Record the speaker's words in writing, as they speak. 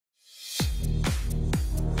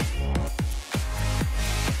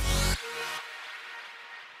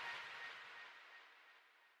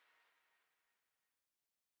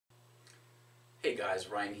Hey guys,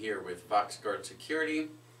 Ryan here with VoxGuard Security.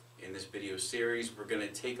 In this video series, we're going to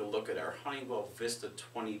take a look at our Honeywell Vista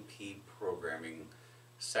 20P programming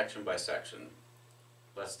section by section.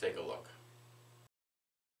 Let's take a look.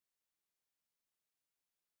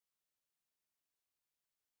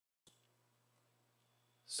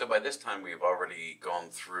 So by this time we've already gone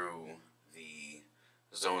through the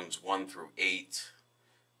zones 1 through 8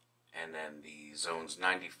 and then the zones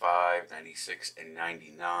 95, 96, and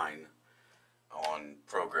 99 on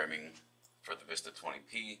programming for the Vista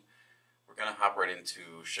 20P. We're going to hop right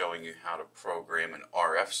into showing you how to program an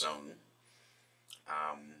RF zone,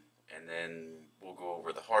 and then we'll go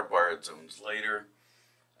over the hardwired zones later.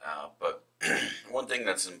 But one thing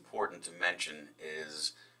that's important to mention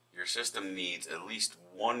is your system needs at least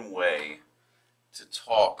one way to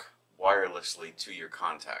talk wirelessly to your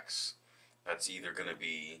contacts. That's either going to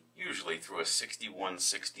be usually through a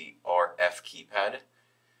 6160 RF keypad,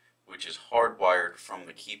 which is hardwired from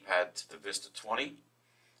the keypad to the Vista 20,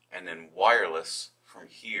 and then wireless from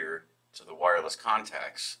here to the wireless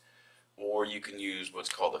contacts. Or you can use what's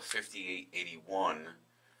called a 5881,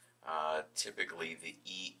 typically the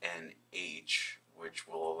ENH, which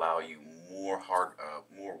will allow you more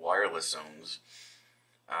wireless zones.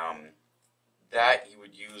 That you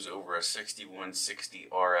would use over a 6160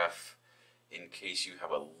 RF in case you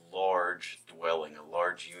have a large dwelling, a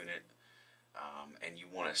large unit, and you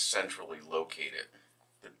want to centrally locate it.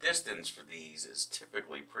 The distance for these is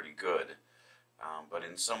typically pretty good, but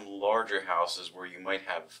in some larger houses where you might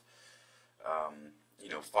have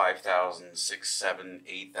 5,000, 6,000, 7,000,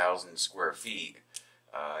 8,000 square feet,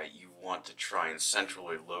 you want to try and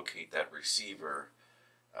centrally locate that receiver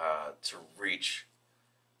to reach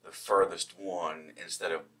the furthest one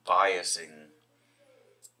instead of biasing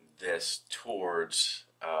this towards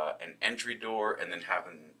an entry door and then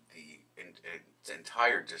having the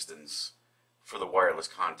entire distance for the wireless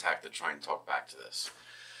contact to try and talk back to this.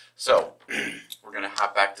 So we're going to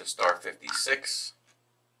hop back to star 56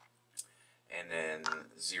 and then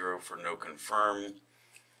 0 for no confirm,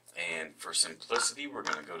 and for simplicity we're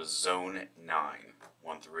going to go to zone 9.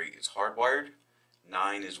 1 through 8 is hardwired,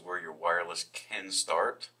 9 is where your wireless can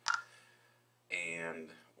start, and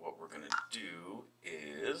what we're going to do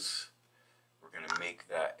is we're going to make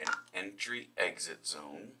that an entry exit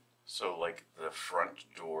zone. So like the front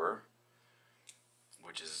door,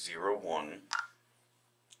 which is 0, 1,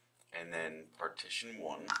 and then partition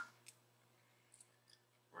 1.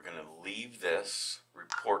 We're going to leave this,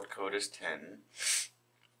 report code is 10.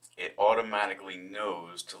 It automatically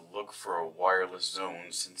knows to look for a wireless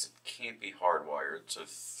zone since it can't be hardwired. So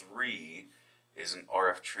 3 is an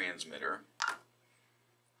RF transmitter.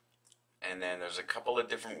 And then there's a couple of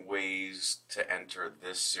different ways to enter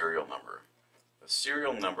this serial number. The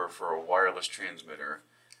serial number for a wireless transmitter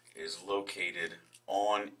is located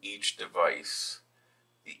on each device,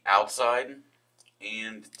 the outside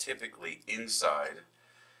and typically inside,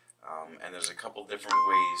 and there's a couple different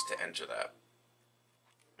ways to enter that.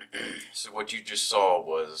 So what you just saw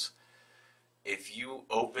was if you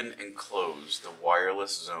open and close the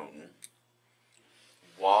wireless zone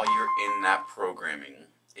while you're in that programming,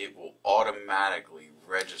 it will automatically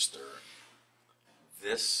register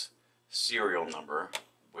this serial number,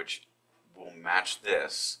 which will match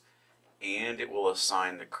this, and it will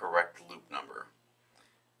assign the correct loop number.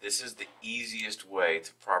 This is the easiest way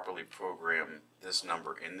to properly program this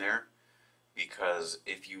number in there, because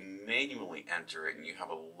if you manually enter it and you have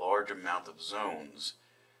a large amount of zones,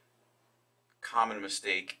 common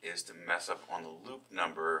mistake is to mess up on the loop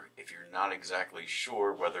number if you're not exactly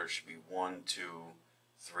sure whether it should be 1, 2,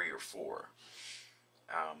 3, or 4.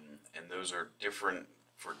 And those are different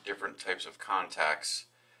for different types of contacts.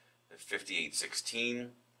 The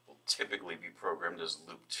 5816 will typically be programmed as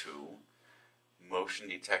loop 2. Motion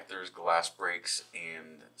detectors, glass breaks,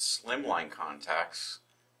 and slimline contacts,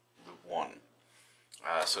 loop 1.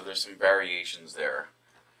 So there's some variations there.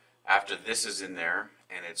 After this is in there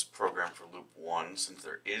and it's programmed for loop 1, since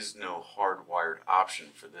there is no hardwired option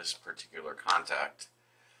for this particular contact,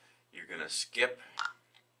 you're going to skip.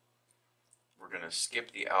 We're going to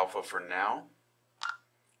skip the alpha for now,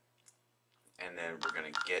 and then we're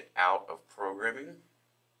going to get out of programming.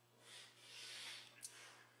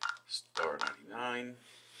 Star 99,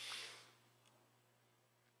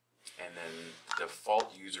 and then the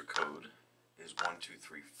default user code is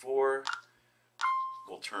 1234.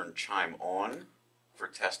 We'll turn chime on for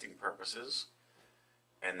testing purposes,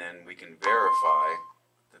 and then we can verify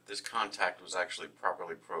that this contact was actually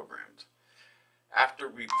properly programmed. After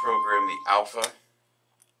we program the alpha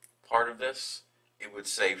part of this, it would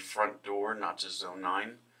say front door, not just zone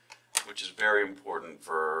 9, which is very important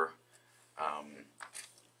for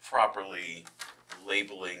properly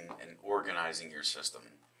labeling and organizing your system.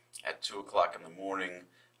 At 2 o'clock in the morning,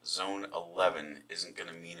 zone 11 isn't going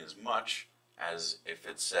to mean as much as if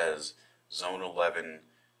it says zone 11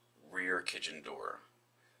 rear kitchen door.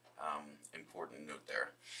 Important note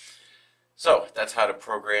there. So that's how to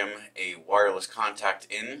program a wireless contact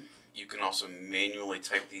in. You can also manually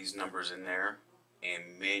type these numbers in there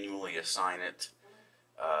and manually assign it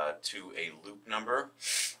to a loop number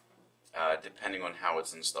depending on how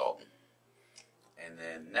it's installed. And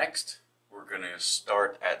then next we're going to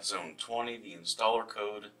start at zone 20, the installer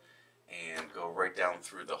code, and go right down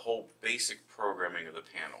through the whole basic programming of the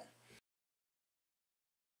panel.